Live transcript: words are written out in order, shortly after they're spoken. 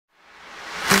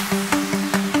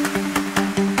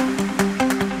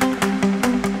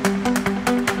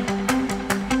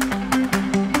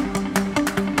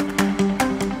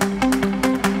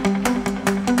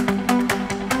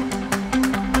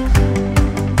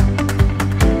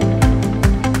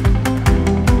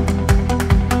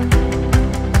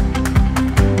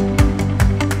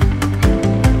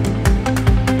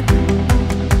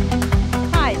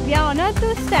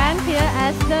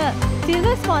As the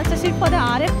silver sponsorship for the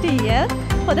RFTL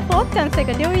for the 4th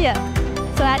consecutive year.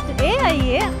 So at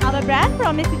AIA, our brand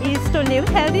promise is to live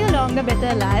healthier, longer,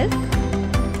 better lives.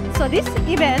 So this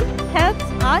event helps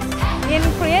us in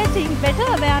creating better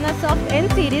awareness of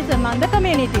NCDs among the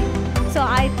community. So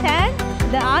I thank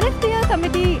the RFTL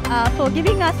committee for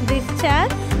giving us this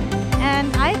chance,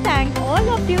 and I thank all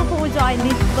of you who joined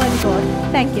this world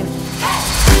cause. Thank you.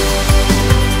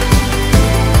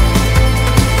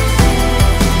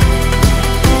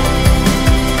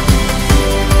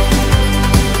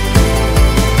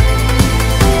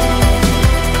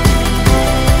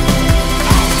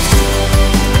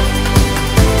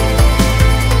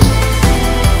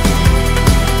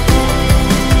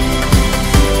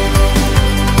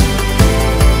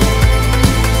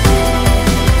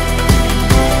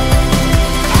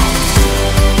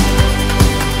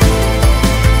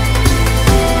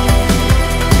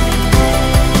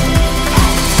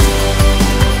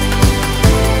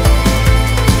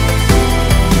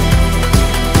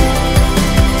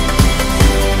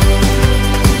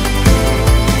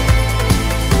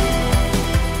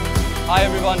 Hi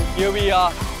everyone, here we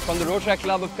are from the Rotary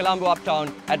Club of Colombo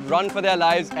Uptown at Run for Their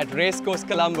Lives at Racecourse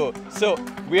Colombo. So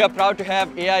we are proud to have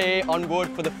AIA on board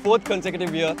for the 4th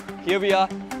consecutive year. Here we are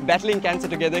battling cancer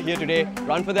together here today.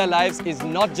 Run for Their Lives is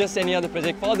not just any other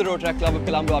project for the Rotary Club of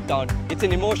Colombo Uptown. It's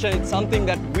an emotion, it's something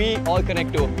that we all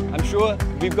connect to. I'm sure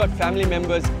we've got family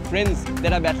members, friends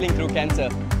that are battling through cancer,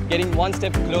 getting one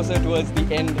step closer towards the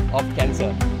end of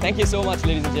cancer. Thank you so much,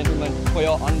 ladies and gentlemen, for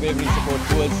your unwavering support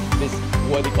towards this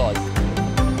worthy cause.